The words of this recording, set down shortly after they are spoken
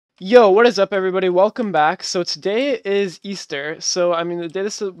Yo, what is up, everybody? Welcome back. So today is Easter. The day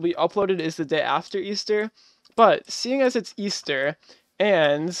this will be uploaded is the day after Easter. But seeing as it's Easter,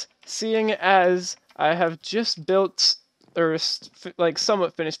 and seeing as I have just built, or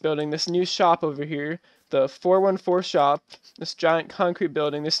somewhat finished building this new shop over here, the 414 shop, this giant concrete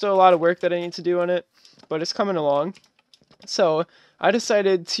building. There's still a lot of work that I need to do on it, but it's coming along. So I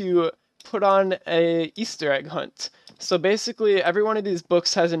decided to put on a Easter egg hunt. So basically, every one of these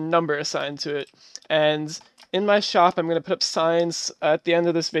books has a number assigned to it, and in my shop, I'm gonna put up signs at the end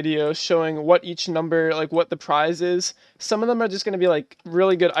of this video showing what each number, like what the prize is. Some of them are just gonna be like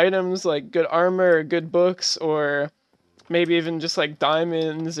really good items, like good armor, or good books, or maybe even just like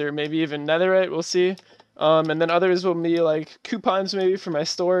diamonds, or maybe even netherite. We'll see. And then others will be like coupons maybe for my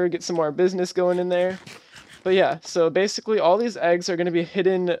store, get some more business going in there. But yeah, so basically all these eggs are going to be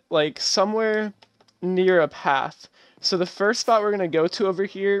hidden like somewhere near a path. So the first spot we're going to go to over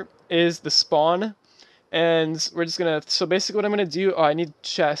here is the spawn. And we're just going to, so basically what I'm going to do, oh, I need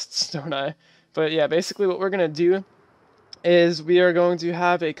chests, don't I? But yeah, basically what we're going to do is we are going to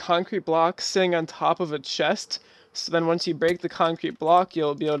have a concrete block sitting on top of a chest. So then once you break the concrete block,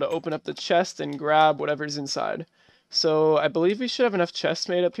 you'll be able to open up the chest and grab whatever's inside. So I believe we should have enough chests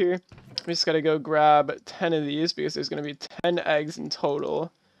made up here. We just gotta go grab 10 of these because there's gonna be 10 eggs in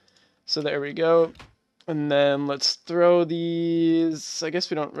total. So there we go. And then let's throw these. I guess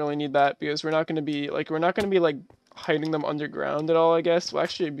we don't really need that because we're not gonna be like hiding them underground at all, I guess. Well,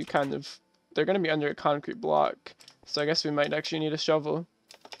 actually it'd be they're gonna be under a concrete block. So I guess we might actually need a shovel.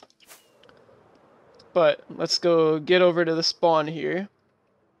 But let's go get over to the spawn here.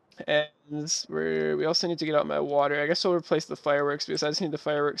 And we also need to get out my water. I guess we'll replace the fireworks because I just need the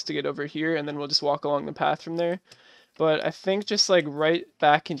fireworks to get over here, and then we'll just walk along the path from there. But I think just like right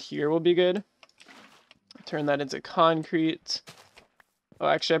back in here will be good. Turn that into concrete. Oh,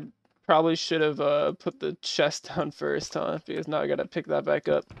 actually, I probably should have put the chest down first, huh? Because now I gotta pick that back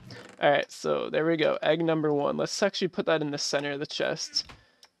up. Alright, so there we go. Egg number 1. Let's actually put that in the center of the chest.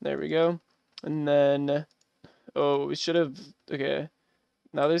 There we go. And then, oh, we should have, okay.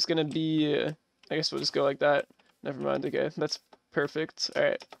 Now there's gonna be, I guess we'll just go like that. Never mind, okay, that's perfect.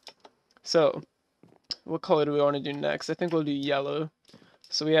 Alright, so, what color do we want to do next? I think we'll do yellow.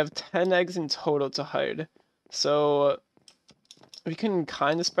 So we have 10 eggs in total to hide. So, we can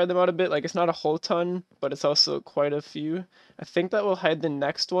kind of spread them out a bit. Like, it's not a whole ton, but it's also quite a few. I think that will hide the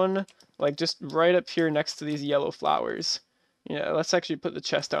next one, like, just right up here next to these yellow flowers. Yeah, let's actually put the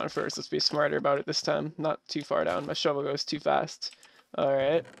chest down first. Let's be smarter about it this time. Not too far down. My shovel goes too fast.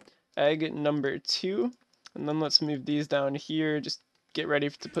 Alright, egg number 2. And then let's move these down here. Just get ready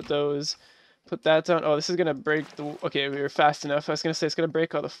to put those. Put that down. Oh, this is going to break the... Okay, we were fast enough. I was going to say it's going to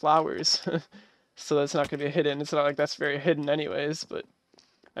break all the flowers. So that's not going to be hidden. It's not like that's very hidden anyways, but...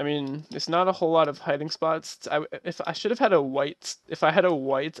 I mean, there's not a whole lot of hiding spots. If I should have had a white... If I had a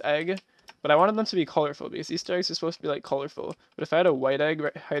white egg... But I wanted them to be colorful because Easter eggs are supposed to be like colorful. But if I had a white egg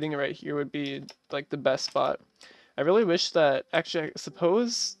hiding right here would be like the best spot. I really wish that, actually, I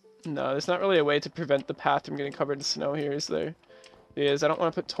suppose, no, there's not really a way to prevent the path from getting covered in snow here, is there? Because I don't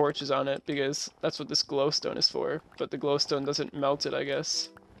want to put torches on it, because that's what this glowstone is for, but the glowstone doesn't melt it, I guess.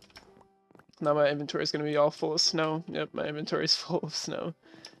 Now my inventory is going to be all full of snow. Yep, my inventory is full of snow.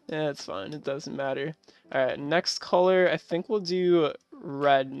 Yeah, it's fine, it doesn't matter. Alright, next color, I think we'll do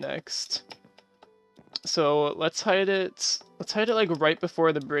red next. So let's hide it like right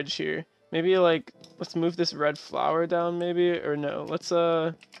before the bridge here. Maybe like, let's move this red flower down maybe, or no, let's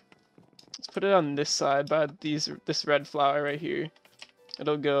put it on this side by this red flower right here.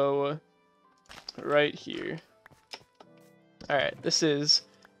 It'll go right here. Alright, this is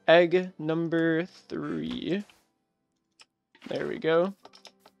egg number 3. There we go.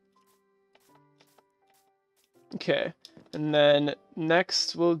 Okay, and then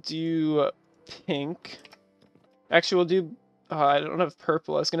next we'll do pink. Actually, we'll do... I don't have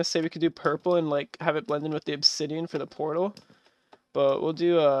purple. I was gonna say we could do purple and like have it blend in with the obsidian for the portal, but we'll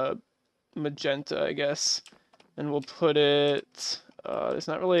do a magenta, I guess, and we'll put it. There's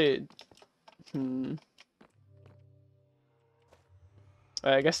not really.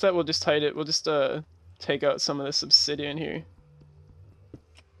 I guess that we'll just hide it. We'll just take out some of this obsidian here.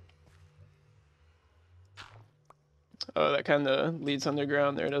 Oh, that kind of leads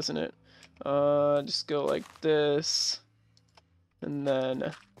underground there, doesn't it? Just go like this. And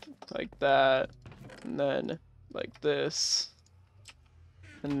then like that, and then like this,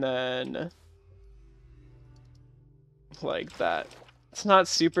 and then like that. It's not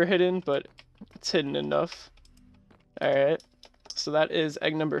super hidden, but it's hidden enough. Alright, so that is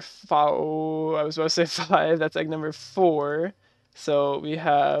egg number 5. Oh, I was about to say 5, that's egg number 4. So we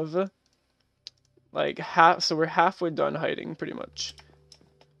have like half, so we're halfway done hiding pretty much.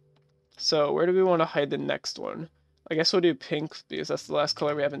 So where do we want to hide the next one? I guess we'll do pink because that's the last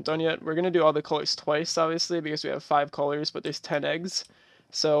color we haven't done yet. We're going to do all the colors twice, obviously, because we have 5 colors, but there's 10 eggs.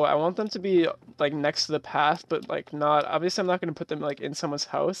 So I want them to be like next to the path, but like not, obviously I'm not going to put them like in someone's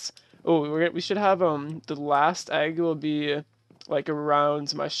house. Oh, we should have, the last egg will be like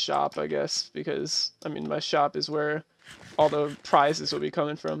around my shop, I guess, because, I mean, my shop is where all the prizes will be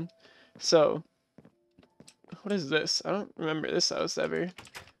coming from. So, what is this? I don't remember this house ever.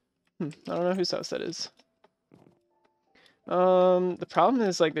 I don't know whose house that is. The problem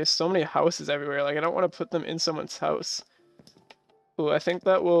is like there's so many houses everywhere. Like I don't want to put them in someone's house. Ooh, I think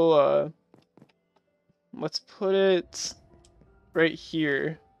that will let's put it right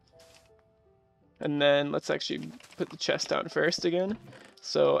here. And then let's actually put the chest down first again.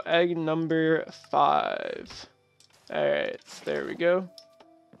 So egg number 5. Alright, there we go.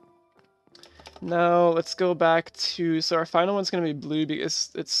 Now let's go back to, so our final one's gonna be blue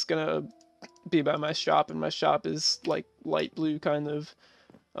because it's gonna be by my shop, and my shop is like light blue kind of.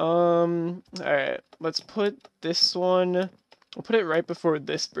 Alright, let's put this one, we'll put it right before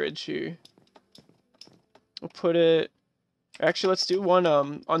this bridge here. We'll put it, actually let's do one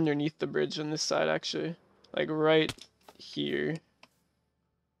underneath the bridge on this side actually, like right here.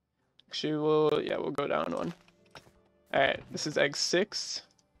 Actually we'll go down one. Alright, this is egg 6.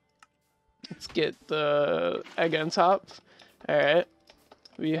 Let's get the egg on top. Alright.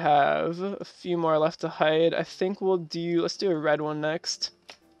 We have a few more left to hide. I think let's do a red one next.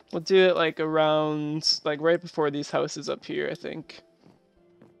 We'll do it like around, like right before these houses up here, I think.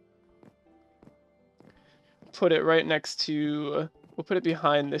 Put it right next to, we'll put it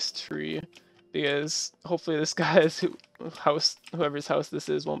behind this tree, because hopefully this guy's whoever's house this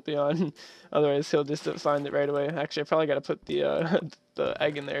is won't be on. Otherwise he'll just find it right away. Actually, I probably gotta put the the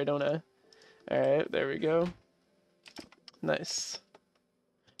egg in there, don't I? Alright, there we go. Nice.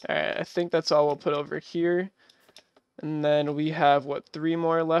 Alright, I think that's all we'll put over here. And then we have, what, 3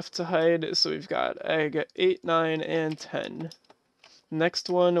 more left to hide? So we've got egg 8, 9, and 10. Next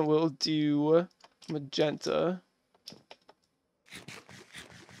one we'll do magenta.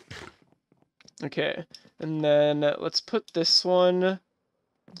 Okay, and then let's put this one,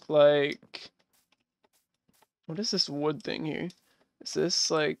 like, what is this wood thing here? Is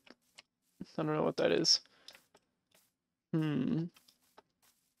this, like, I don't know what that is.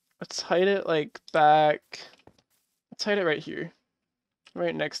 Let's hide it, like, back. Let's hide it right here.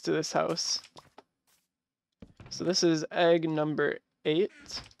 Right next to this house. So this is egg number 8.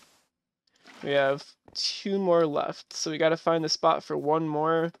 We have 2 more left. So we gotta find the spot for 1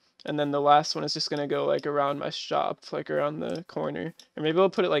 more. And then the last one is just gonna go like around my shop, like around the corner. Or maybe I'll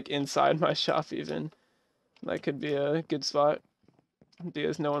put it like inside my shop even. That could be a good spot.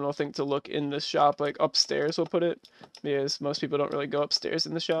 Because no one will think to look in the shop, like upstairs we'll put it. Because most people don't really go upstairs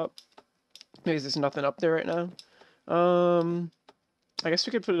in the shop. Because there's nothing up there right now. I guess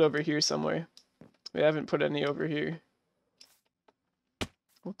we could put it over here somewhere. We haven't put any over here.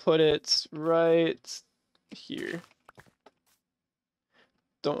 We'll put it right here.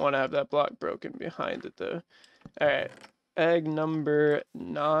 Don't want to have that block broken behind it though. Alright, egg number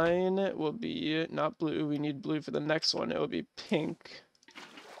 9 will be not blue. We need blue for the next one. It will be pink.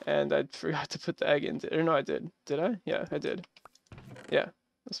 And I forgot to put the egg in. Or no, I did. Did I? Yeah, I did. Yeah,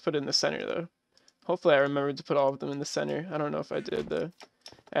 let's put it in the center though. Hopefully I remembered to put all of them in the center. I don't know if I did though.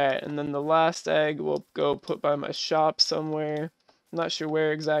 Alright, and then the last egg will go put by my shop somewhere. I'm not sure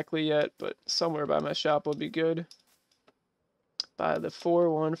where exactly yet, but somewhere by my shop will be good. By the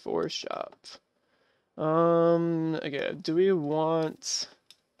 414 shop. Okay, do we want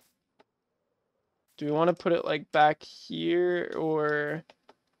to put it like back here, or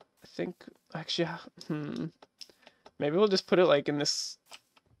I think actually maybe we'll just put it like in this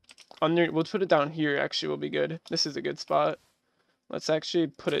we'll put it down here actually will be good. This is a good spot. Let's actually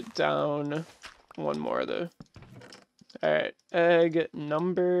put it down 1 more though. Alright, egg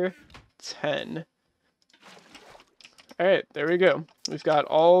number 10. Alright, there we go. We've got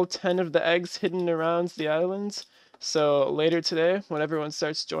all 10 of the eggs hidden around the islands. So later today, when everyone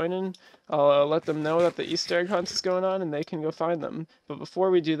starts joining, I'll let them know that the Easter egg hunt is going on and they can go find them. But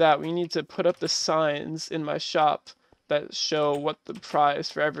before we do that, we need to put up the signs in my shop that show what the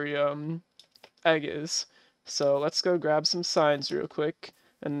prize for every egg is. So let's go grab some signs real quick,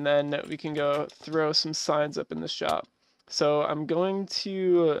 and then we can go throw some signs up in the shop. So I'm going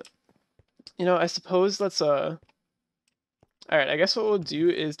to, I suppose let's alright, I guess what we'll do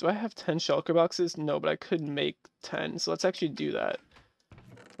is, do I have 10 shulker boxes? No, but I could make 10, so let's actually do that.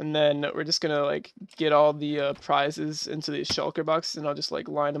 And then we're just gonna like get all the prizes into these shulker boxes, and I'll just like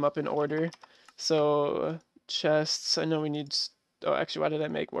line them up in order. So chests, I know we need. Oh, actually, why did I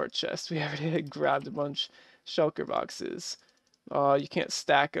make more chests? We already had grabbed a bunch. Shulker boxes. Oh, you can't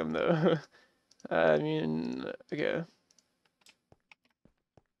stack them though. I mean, okay.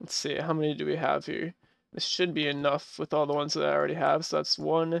 Let's see, how many do we have here? This should be enough with all the ones that I already have. So that's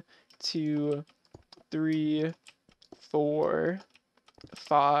 1, 2, 3, 4,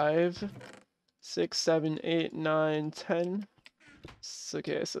 5, 6, 7, 8, 9, 10.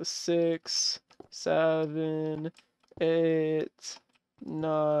 Okay, so 6, 7, 8,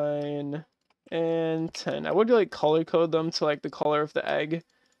 9, and 10. I would like color code them to like the color of the egg,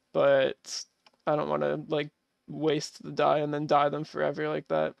 but I don't want to like waste the dye and then dye them forever like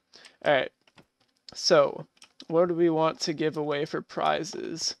that. Alright, so what do we want to give away for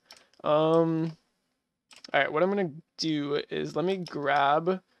prizes? Alright, what I'm gonna do is let me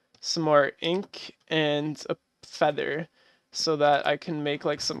grab some more ink and a feather so that I can make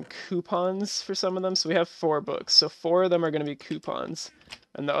like some coupons for some of them. So we have 4 books, so 4 of them are gonna be coupons,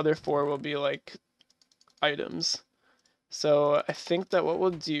 and the other 4 will be like items. So I think that what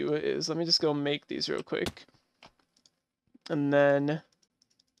we'll do is, let me just go make these real quick. And then,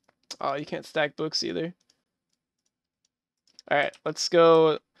 oh, you can't stack books either. Alright, let's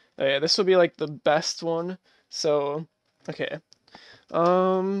go. Oh yeah, this will be like the best one. So, okay.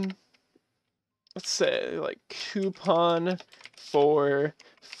 Let's say like coupon for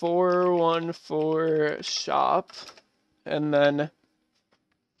 414 shop, and then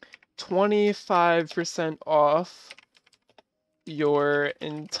 25% off your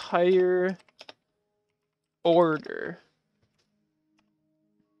entire order.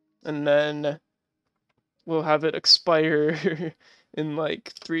 And then we'll have it expire in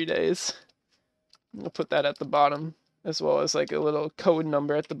like 3 days. I'll put that at the bottom, as well as like a little code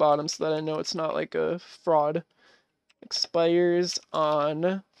number at the bottom so that I know it's not like a fraud. Expires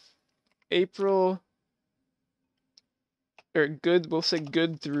on April, or good, we'll say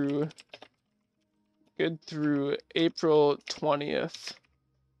good through April 20th.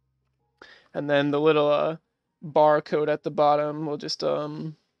 And then the little barcode at the bottom, we'll just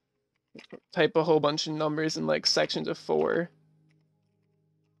type a whole bunch of numbers in like sections of 4.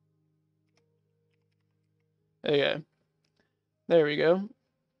 Okay, there we go.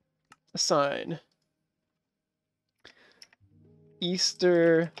 Assign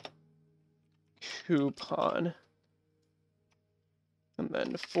Easter coupon, and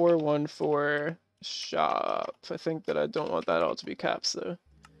then 414 shop. I think that I don't want that all to be caps though.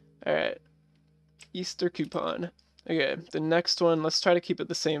 Alright, Easter coupon. Okay, the next one, let's try to keep it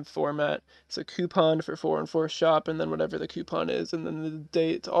the same format. It's a coupon for 414 shop, and then whatever the coupon is, and then the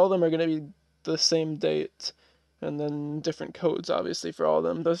date. All of them are going to be the same date, and then different codes obviously for all of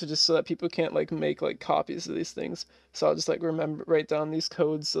them. Those are just so that people can't like make like copies of these things. So I'll just like write down these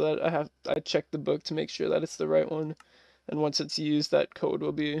codes so that I check the book to make sure that it's the right one. And once it's used, that code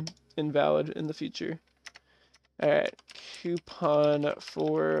will be invalid in the future. Alright, coupon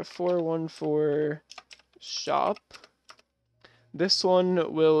for 414 shop. This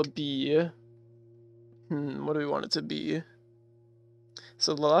one will be, what do we want it to be?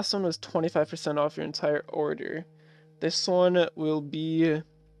 So the last one was 25% off your entire order. This one will be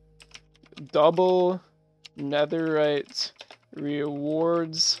double netherite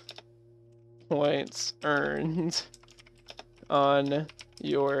rewards points earned on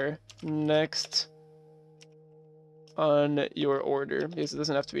your order, because it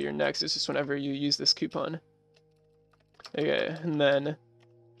doesn't have to be your next, it's just whenever you use this coupon. Okay, and then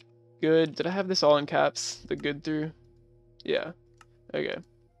good. Did I have this all in caps? The good through? Yeah. Okay.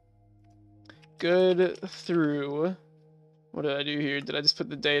 Good through. What did I do here? Did I just put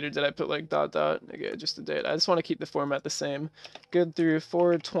the date, or did I put like dot dot? Okay, just the date. I just want to keep the format the same. Good through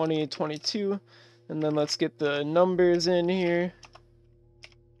 4/20/22, and then let's get the numbers in here.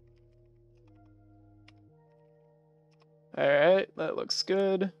 Alright, that looks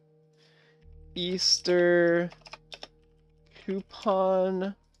good. Easter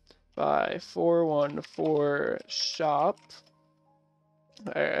coupon by 414 shop.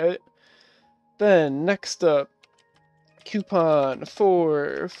 Alright. Then next up, coupon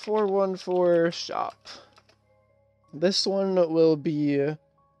for 414 shop. This one will be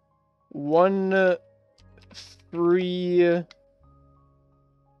 1 free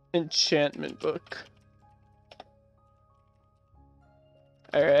enchantment book.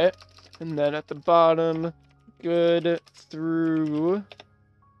 Alright, and then at the bottom, good through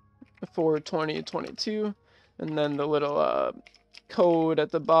 4/20/22, and then the little code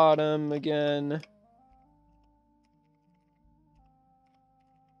at the bottom again.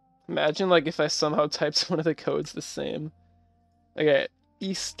 Imagine like if I somehow typed one of the codes the same. Okay,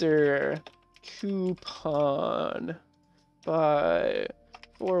 Easter coupon by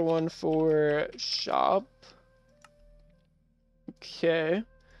 414 shop. Okay,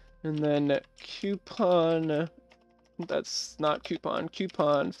 and then coupon. That's not coupon.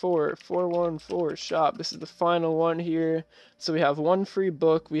 Coupon for 414 shop. This is the final one here. So we have one free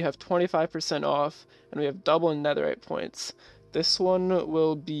book, we have 25% off, and we have double netherite points. This one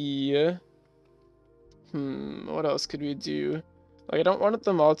will be... what else could we do? Like, I don't want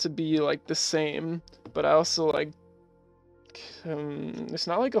them all to be, like, the same, but I also, like, there's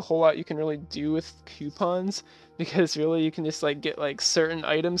not, like, a whole lot you can really do with coupons, because really you can just, like, get, like, certain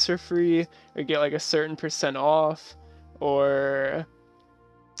items for free, or get, like, a certain percent off, or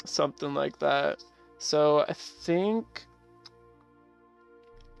something like that. So I think...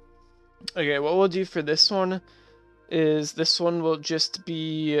 Okay, what we'll do for this one is this one will just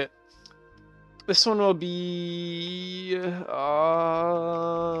be... This one will be...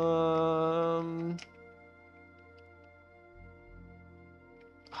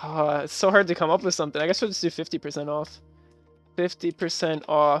 it's so hard to come up with something. I guess we'll just do 50% off. 50%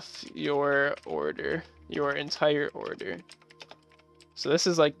 off your order. Your entire order. So this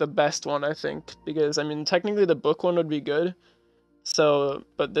is like the best one, I think, because I mean technically the book one would be good. So,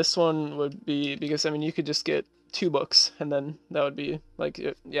 but this one would be because I mean you could just get 2 books and then that would be like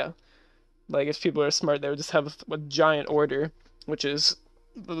yeah, like if people are smart they would just have a giant order, which is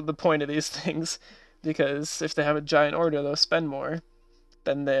the point of these things, because if they have a giant order they'll spend more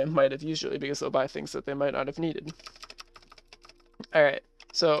than they might have usually because they'll buy things that they might not have needed. All right,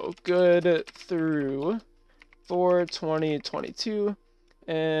 so good through 4/20/22.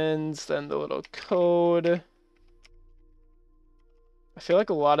 And then the little code. I feel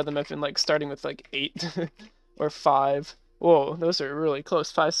like a lot of them have been like starting with like 8 or 5. Whoa, those are really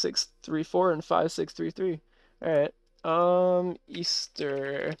close. 5634 and 5633. Alright.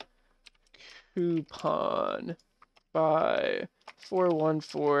 Easter coupon by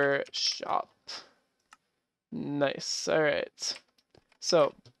 414 shop. Nice. Alright.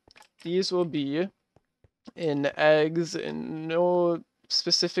 So these will be in eggs in no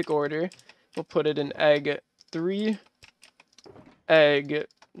specific order. We'll put it in egg 3, egg,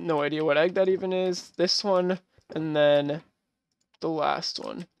 no idea what egg that even is, this one, and then the last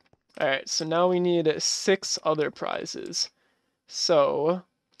one. Alright, so now we need 6 other prizes. So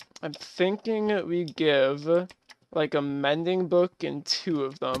I'm thinking we give like a mending book in 2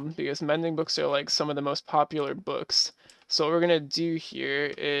 of them, because mending books are like some of the most popular books. So what we're gonna do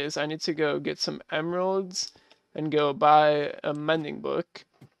here is I need to go get some emeralds and go buy a mending book.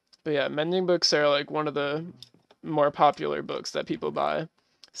 But yeah, mending books are like one of the more popular books that people buy.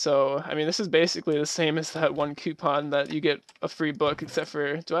 So, I mean, this is basically the same as that one coupon that you get a free book, except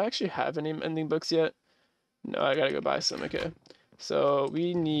for, do I actually have any mending books yet? No, I gotta go buy some, okay. So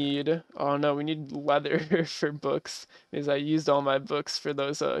we need, oh no, we need leather for books, because I used all my books for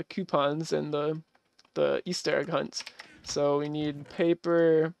those coupons and the Easter egg hunt. So we need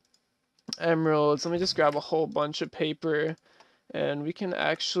paper, emeralds. Let me just grab a whole bunch of paper, and we can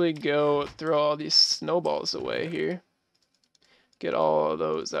actually go throw all these snowballs away here. Get all of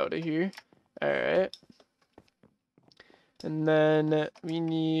those out of here. Alright. And then we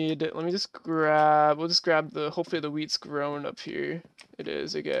need, let me just grab, we'll just grab the, hopefully the wheat's grown up here. It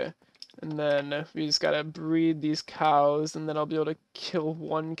is, okay. And then we just gotta breed these cows, and then I'll be able to kill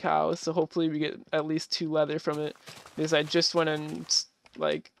 1 cow, so hopefully we get at least 2 leather from it. Because I just went and,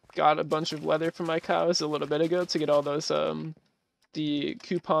 like, got a bunch of leather from my cows a little bit ago to get all those, the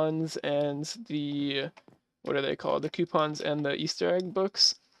coupons and the, what are they called? The coupons and the Easter egg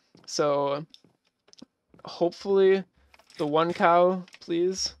books. So, hopefully the 1 cow,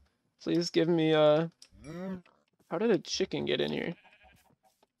 please give me how did a chicken get in here?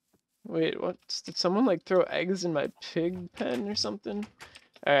 Wait, what? Did someone like throw eggs in my pig pen or something?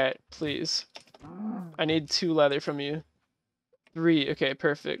 Alright, please. I need 2 leather from you. 3, okay,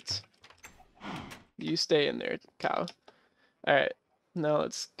 perfect. You stay in there, cow. Alright, now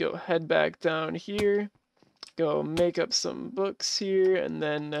let's go head back down here. Go make up some books here, and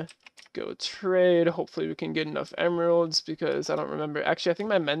then go trade. Hopefully we can get enough emeralds, because I don't remember. Actually, I think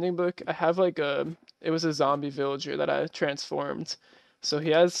my mending book, I have like it was a zombie villager that I transformed. So he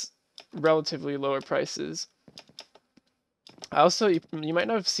has relatively lower prices. I also, you might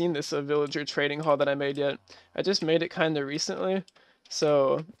not have seen this villager trading hall that I made yet. I just made it kind of recently.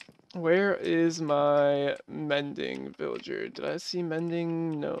 So where is my mending villager? Did I see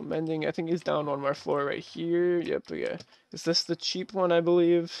mending? No, mending, I think he's down 1 more floor right here. Yep, okay. Is this the cheap one, I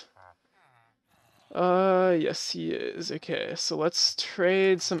believe? Yes, he is. Okay, so let's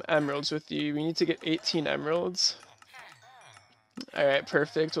trade some emeralds with you. We need to get 18 emeralds. Alright,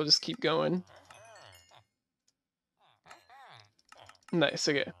 perfect. We'll just keep going. Nice,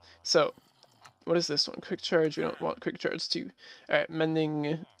 okay. So, what is this one? Quick charge. We don't want quick charge too. Alright,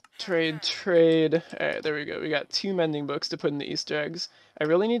 mending, trade. Alright, there we go. We got 2 mending books to put in the Easter eggs. I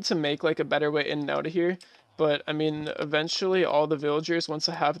really need to make like a better way in and out of here. But, I mean, eventually all the villagers, once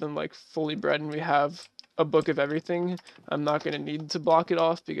I have them like fully bred and we have a book of everything, I'm not going to need to block it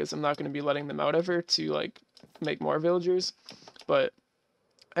off because I'm not going to be letting them out ever to like make more villagers. But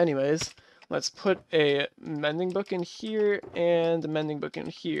anyways, let's put a mending book in here and a mending book in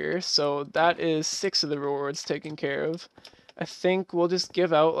here. So that is 6 of the rewards taken care of. I think we'll just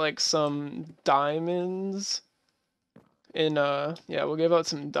give out like some diamonds in yeah, we'll give out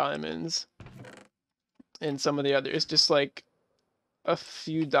some diamonds in some of the others, just like a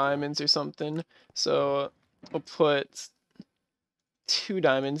few diamonds or something. So we'll put 2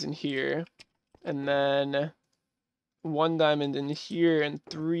 diamonds in here and then 1 diamond in here and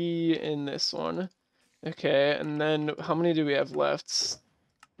 3 in this one. Okay, and then how many do we have left?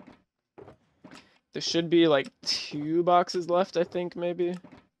 There should be like 2 boxes left, I think, maybe.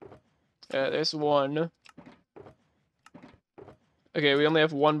 There's 1. Okay, we only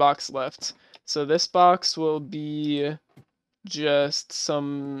have 1 box left. So this box will be just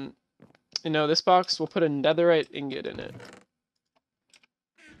some... this box, we'll put a netherite ingot in it.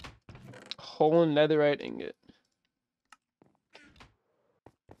 Whole netherite ingot.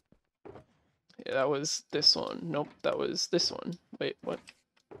 Yeah, that was this one. Nope, that was this one. Wait, what?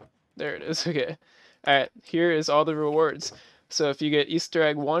 There it is, okay. Alright, here is all the rewards. So if you get Easter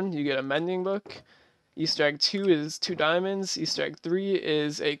egg 1, you get a mending book. Easter egg 2 is 2 diamonds. Easter egg 3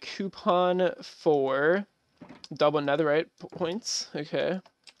 is a coupon for double netherite points. Okay.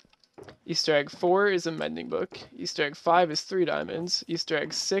 Easter egg 4 is a mending book. Easter egg 5 is 3 diamonds. Easter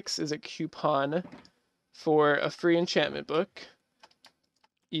egg 6 is a coupon for a free enchantment book.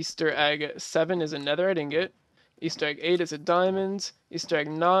 Easter egg 7 is a netherite ingot. Easter egg 8 is a diamond. Easter egg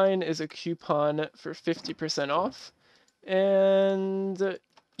 9 is a coupon for 50% off. And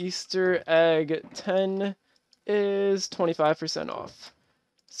Easter egg 10 is 25% off.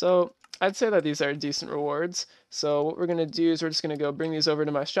 So I'd say that these are decent rewards. So what we're going to do is we're just going to go bring these over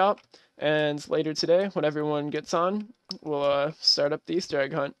to my shop. And later today, when everyone gets on, we'll start up the Easter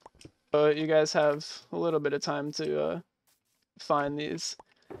egg hunt. So you guys have a little bit of time to find these.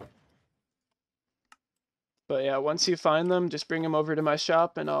 But yeah, once you find them, just bring them over to my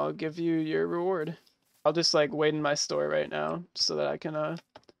shop and I'll give you your reward. I'll just like wait in my store right now so that I can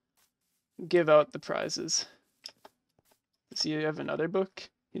give out the prizes. Does he have another book?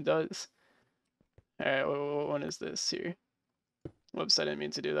 He does. Alright, what one is this here? Whoops, I didn't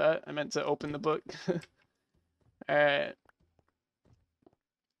mean to do that. I meant to open the book. Alright.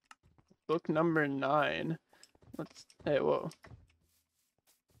 Book number 9. Hey, whoa.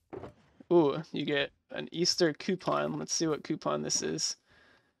 Ooh, you get an Easter coupon. Let's see what coupon this is.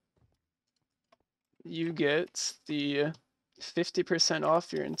 You get the 50%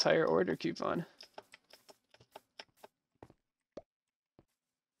 off your entire order coupon.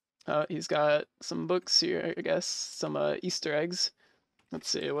 He's got some books here, I guess, some Easter eggs. Let's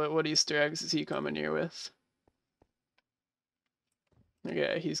see, what Easter eggs is he coming here with?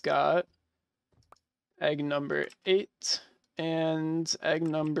 Okay, he's got egg number 8 and egg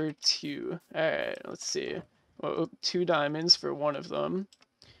number 2. Alright, let's see. Well, 2 diamonds for one of them.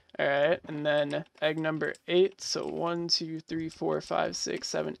 Alright, and then egg number 8, so 1, 2, 3, 4, 5, 6,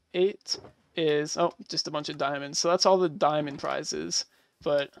 7, 8 is, oh, just a bunch of diamonds. So that's all the diamond prizes.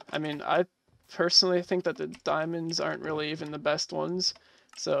 But, I mean, I personally think that the diamonds aren't really even the best ones.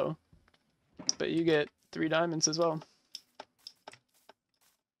 So, but you get 3 diamonds as well.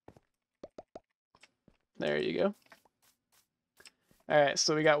 There you go. Alright,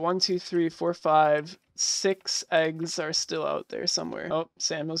 so we got 1, 2, 3, 4, 5, 6 eggs are still out there somewhere. Oh,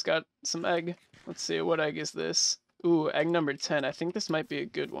 Samuel's got some egg. Let's see, what egg is this? Ooh, egg number 10. I think this might be a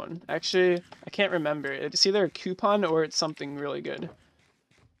good one. Actually, I can't remember. It's either a coupon or it's something really good.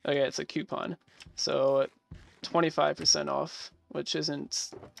 Okay, it's a coupon. So 25% off, which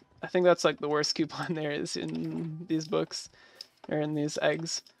isn't... I think that's like the worst coupon there is in these books, or in these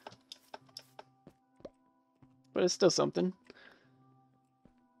eggs. But it's still something.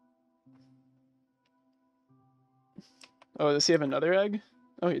 Oh, does he have another egg?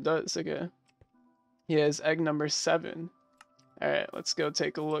 Oh, he does, okay. He has egg number 7. Alright, let's go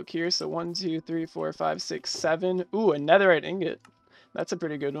take a look here. So 1, 2, 3, 4, 5, 6, 7. Ooh, a netherite ingot. That's a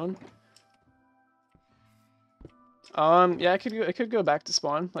pretty good one. Yeah, I could go back to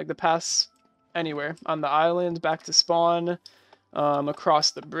spawn. Like the past anywhere on the island, back to spawn,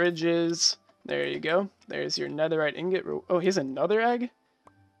 across the bridges. There you go. There's your netherite ingot. Oh, he has another egg?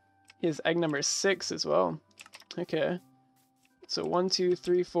 He has egg number 6 as well. Okay. So 1, 2,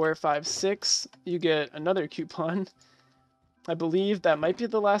 3, 4, 5, 6. You get another coupon. I believe that might be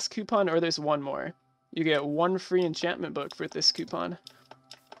the last coupon, or there's one more. You get 1 free enchantment book for this coupon.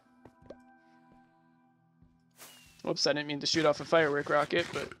 Whoops, I didn't mean to shoot off a firework rocket,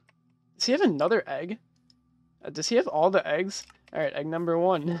 but... Does he have another egg? Does he have all the eggs? Alright, egg number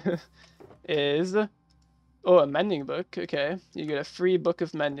 1 is... Oh, a mending book. Okay, you get a free book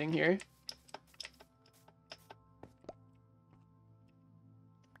of mending here.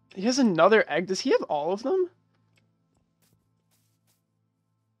 He has another egg. Does he have all of them?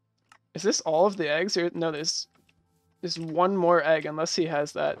 Is this all of the eggs? Or no, there's one more egg, unless he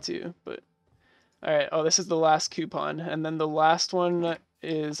has that too. But alright, oh, this is the last coupon. And then the last one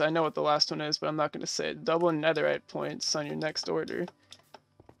is, I know what the last one is, but I'm not going to say it. Double netherite points on your next order.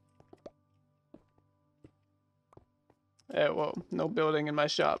 Well, no building in my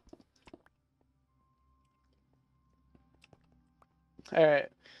shop. Alright,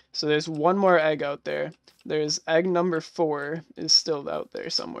 so there's one more egg out there. There's egg number 4 is still out there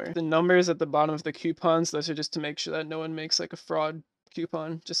somewhere. The numbers at the bottom of the coupons, those are just to make sure that no one makes like a fraud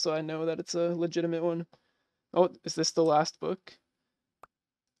coupon, just so I know that it's a legitimate one. Oh, is this the last book?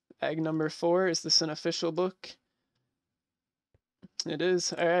 Egg number 4, is this an official book? It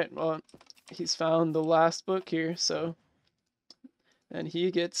is. Alright, well, he's found the last book here, so... And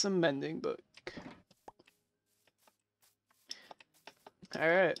he gets a mending book.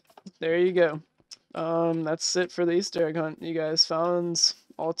 Alright, there you go. That's it for the Easter egg hunt. You guys found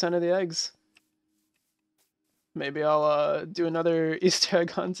all 10 of the eggs. Maybe I'll do another Easter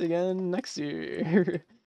egg hunt again next year.